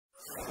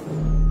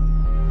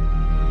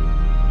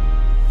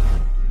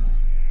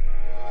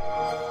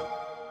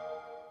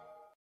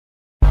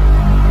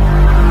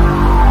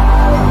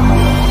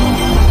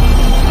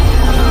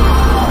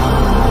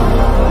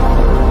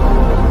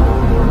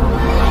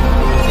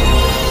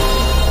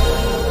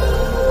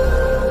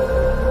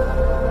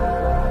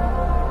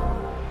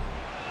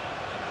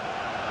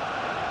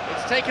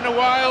taken a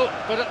while,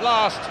 but at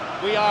last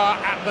we are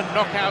at the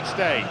knockout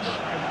stage.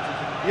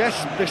 Yes,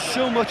 there's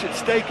so much at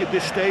stake at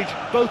this stage.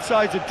 Both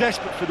sides are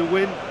desperate for the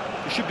win.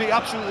 There should be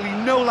absolutely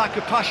no lack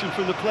of passion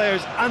from the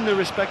players and their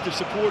respective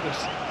supporters.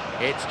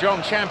 It's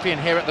John Champion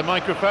here at the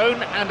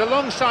microphone, and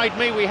alongside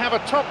me we have a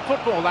top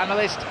football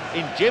analyst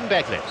in Jim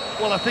Beckley.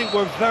 Well, I think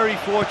we're very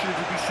fortunate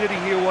to be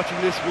sitting here watching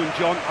this one,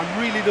 John.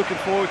 I'm really looking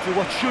forward to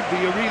what should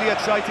be a really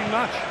exciting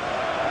match.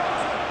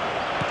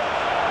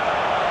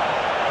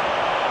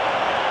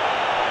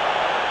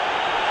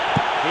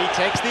 He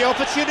takes the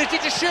opportunity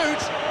to shoot.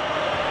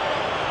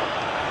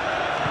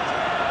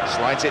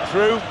 Slides it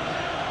through.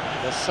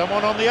 There's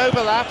someone on the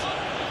overlap.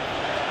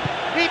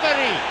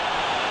 Ribery!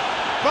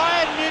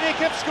 Bayern Munich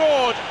have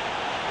scored.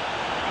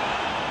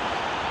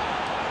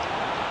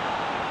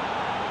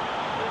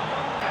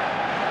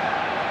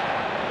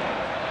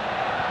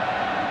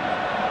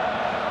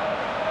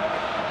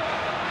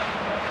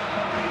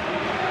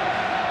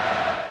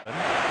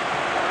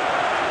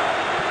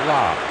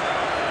 La.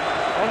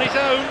 On his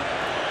own.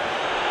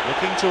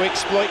 Looking to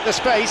exploit the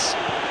space.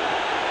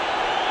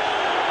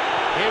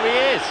 Here he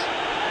is.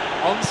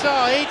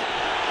 Onside.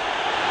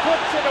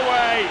 Puts it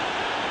away.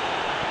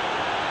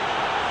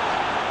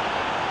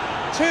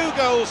 2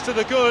 goals to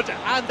the good,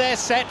 and they're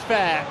set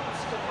fair.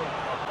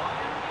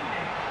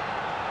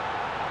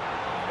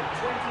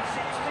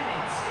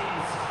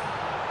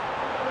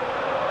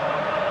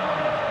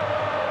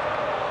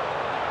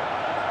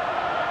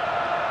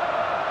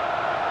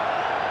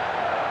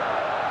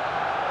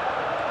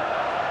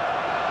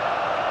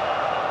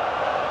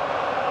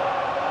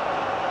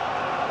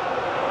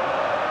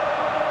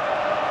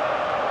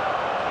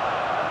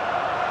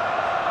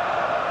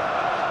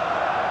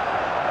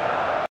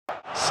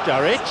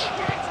 Sturridge,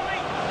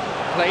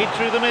 played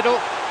through the middle,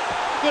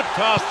 good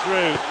pass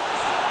through,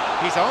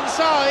 he's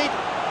onside,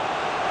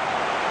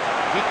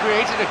 he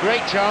created a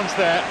great chance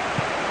there.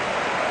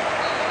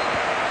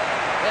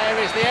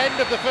 There is the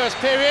end of the first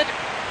period.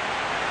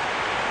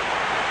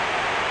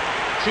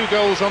 2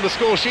 goals on the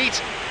score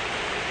sheet,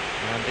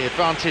 and the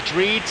advantage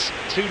reads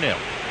 2-0.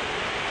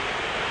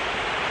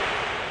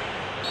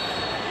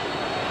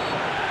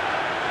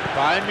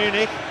 Bayern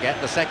Munich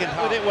get the second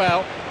half with it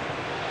well.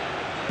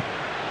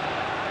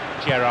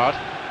 Gerrard.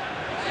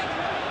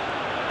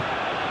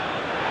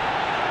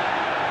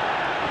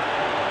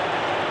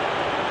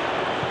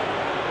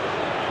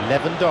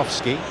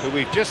 Lewandowski, who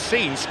we've just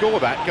seen score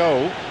that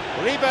goal.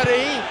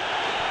 Ribery,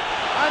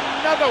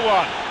 another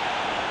one.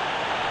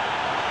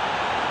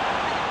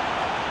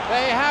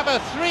 They have a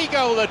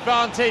 3-goal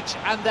advantage,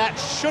 and that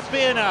should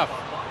be enough.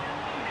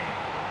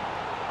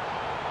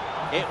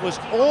 It was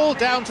all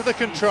down to the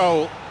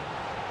control.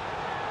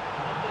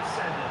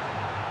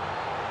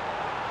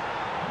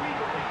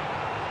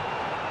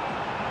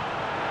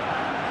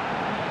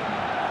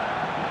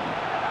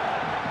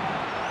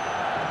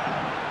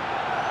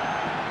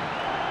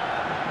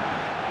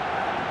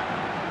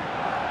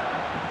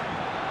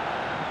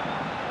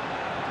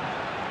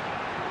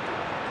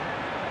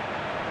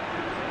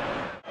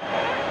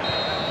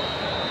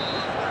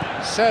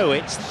 So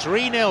it's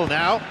 3-0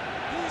 now.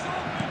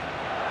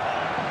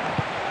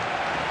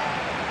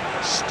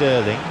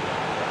 Sterling.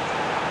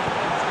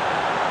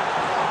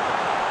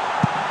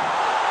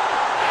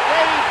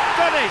 They've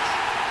done it!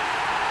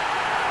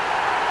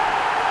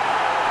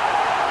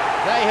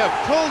 They have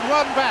pulled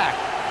one back.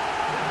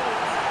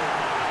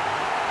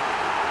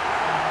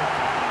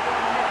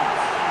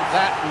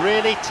 That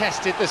really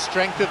tested the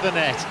strength of the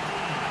net.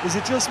 Is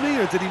it just me,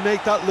 or did he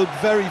make that look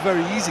very,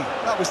 very easy?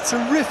 That was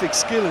terrific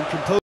skill and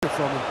composure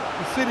from him.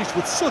 He finished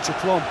with such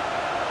aplomb.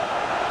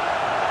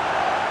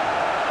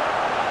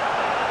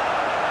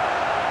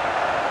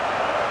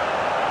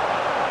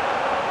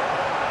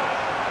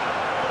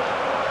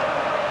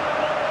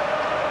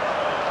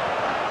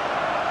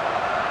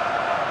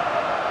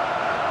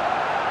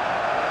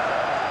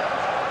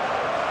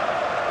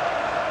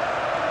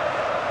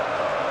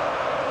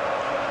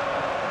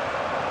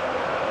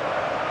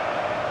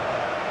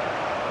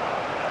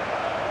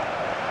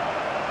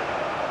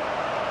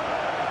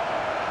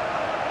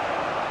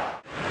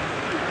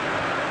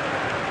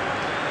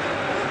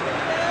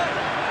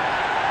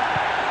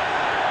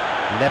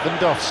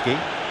 Lewandowski,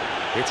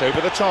 it's over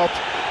the top,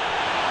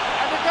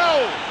 and a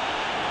goal!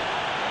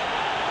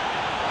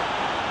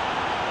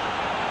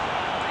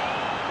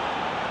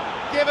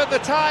 Given the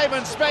time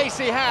and space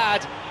he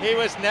had, he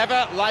was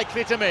never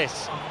likely to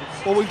miss.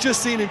 Well, we've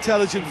just seen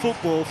intelligent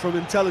football from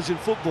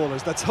intelligent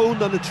footballers. That's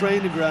honed on the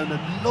training ground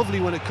and lovely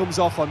when it comes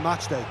off on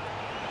match day.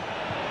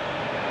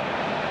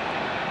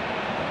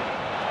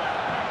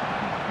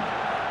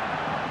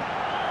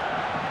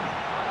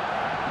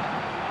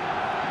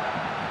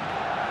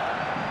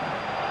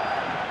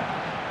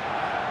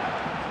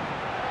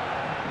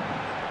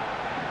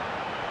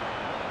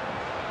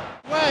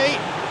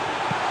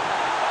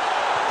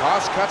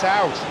 Pass cut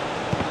out.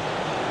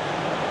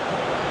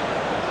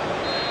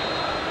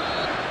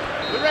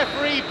 The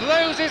referee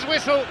blows his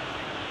whistle.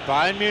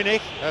 Bayern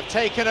Munich have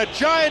taken a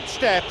giant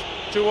step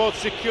towards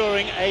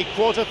securing a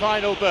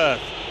quarter-final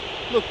berth.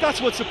 Look,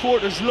 that's what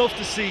supporters love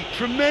to see.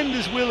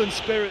 Tremendous will and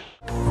spirit.